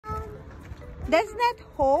That's not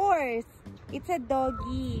horse. It's a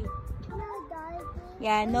doggy. No doggy.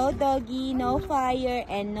 Yeah, no doggy, no fire,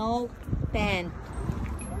 and no tent.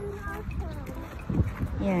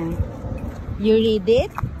 Yeah. You read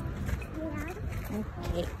it? Yeah.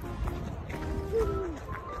 Okay.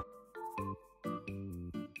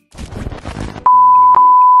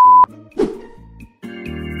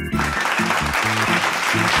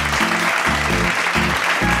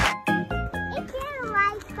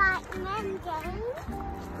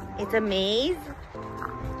 It's a maze.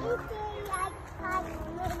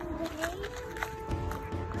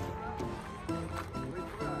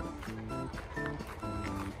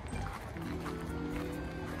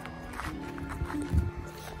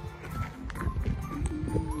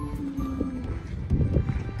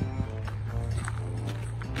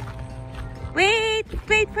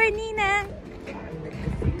 Wait for Nina.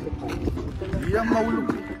 Iya, maulog.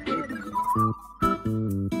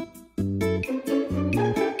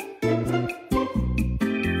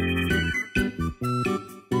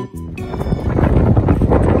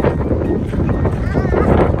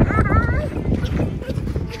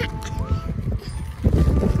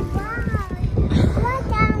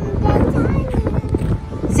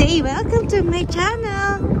 Say welcome to my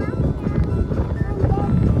channel.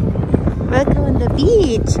 Welcome on the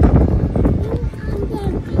beach.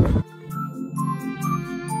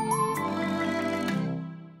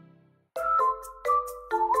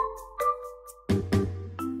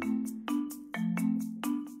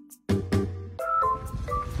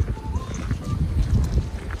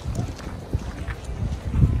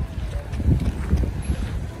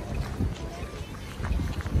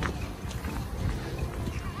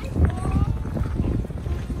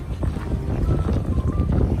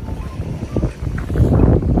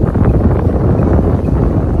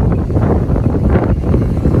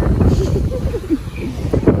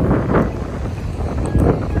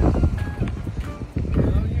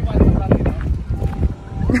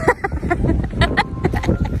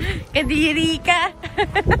 Kadiri ka.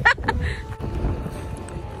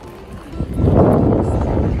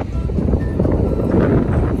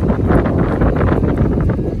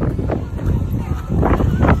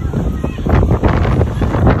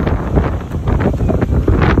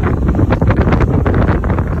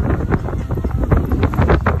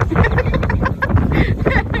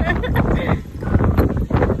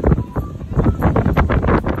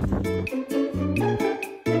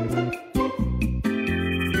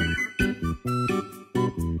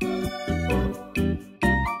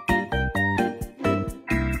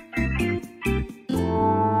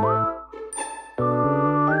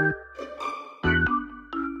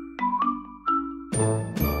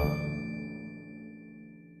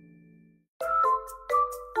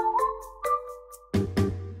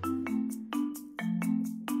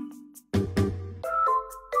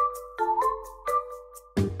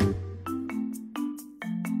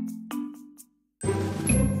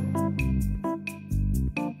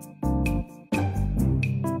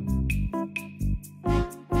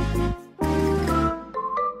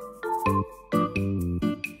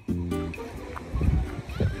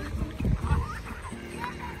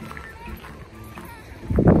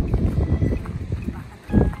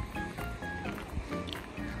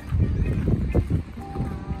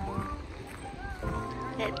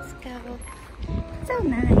 Let's go. So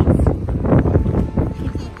nice.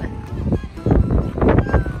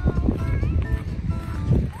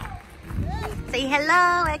 Say hello.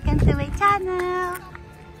 Welcome to my channel.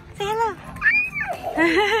 Say hello.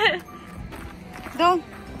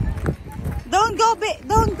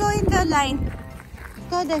 Don't go in the line.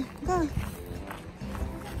 Go there. Go.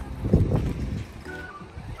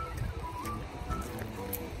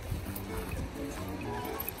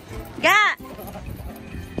 Ga.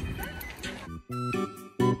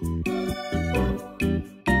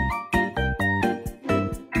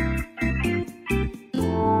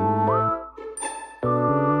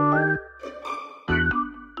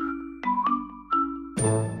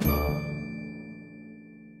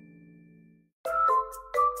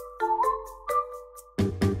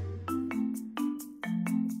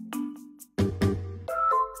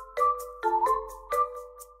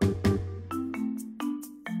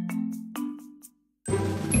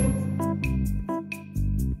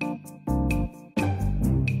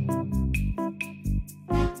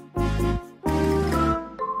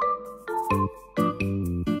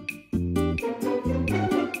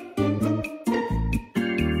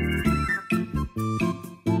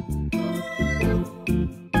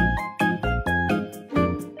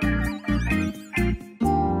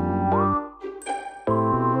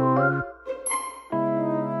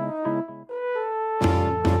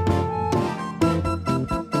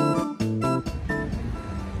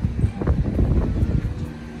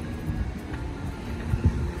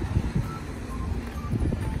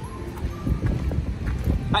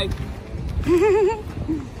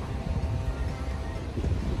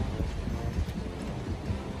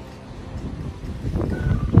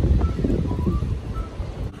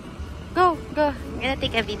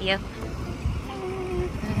 take a video.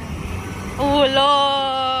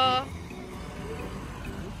 Ulo!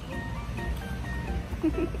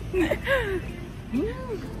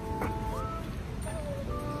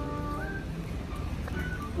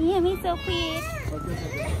 Yeah, me so cute.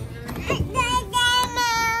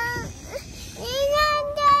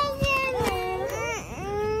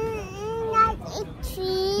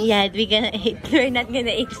 Yeah, we're gonna eat. We're not gonna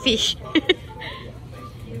eat fish.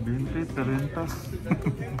 20, 30.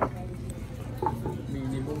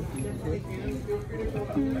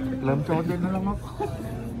 Lam chocolate na lang ako.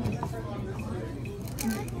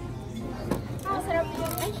 Masarap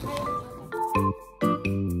yung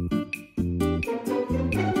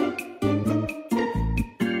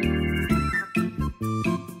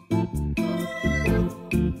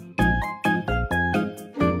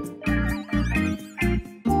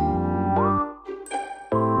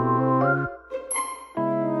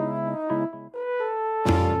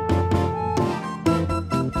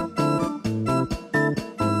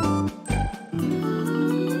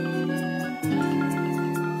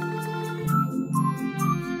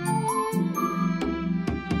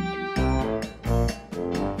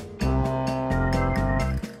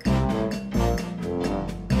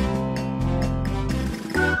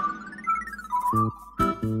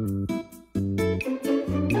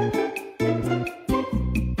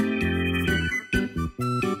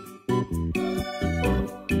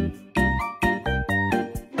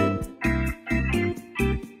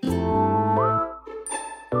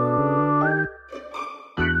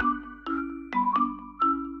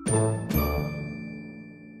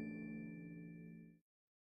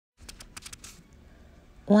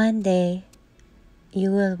One day, you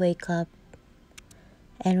will wake up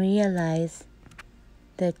and realize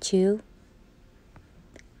that you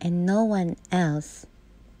and no one else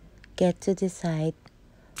get to decide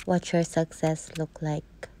what your success look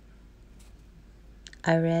like.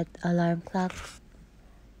 A Red Alarm Clock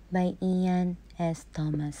by Ian S.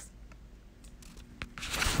 Thomas.